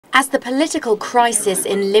As the political crisis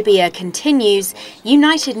in Libya continues,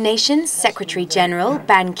 United Nations Secretary-General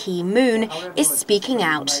Ban Ki-moon is speaking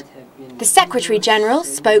out. The Secretary-General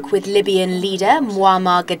spoke with Libyan leader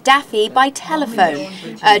Muammar Gaddafi by telephone,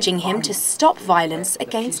 urging him to stop violence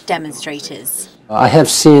against demonstrators. I have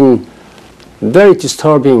seen very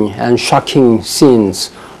disturbing and shocking scenes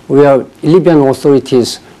where Libyan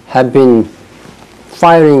authorities have been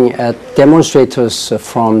firing at demonstrators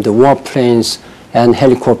from the warplanes and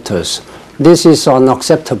helicopters. This is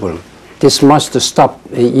unacceptable. This must stop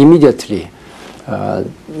immediately.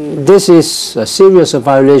 This is a serious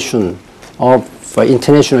violation of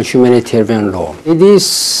international humanitarian law. It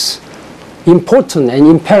is important and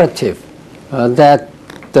imperative that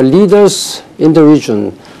the leaders in the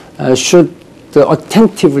region should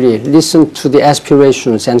attentively listen to the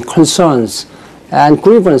aspirations and concerns and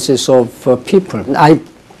grievances of people. I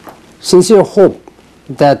sincerely hope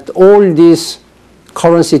that all these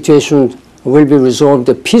current situations will be resolved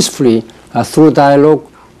peacefully through dialogue,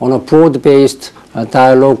 on a broad-based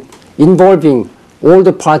dialogue involving all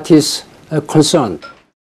the parties concerned.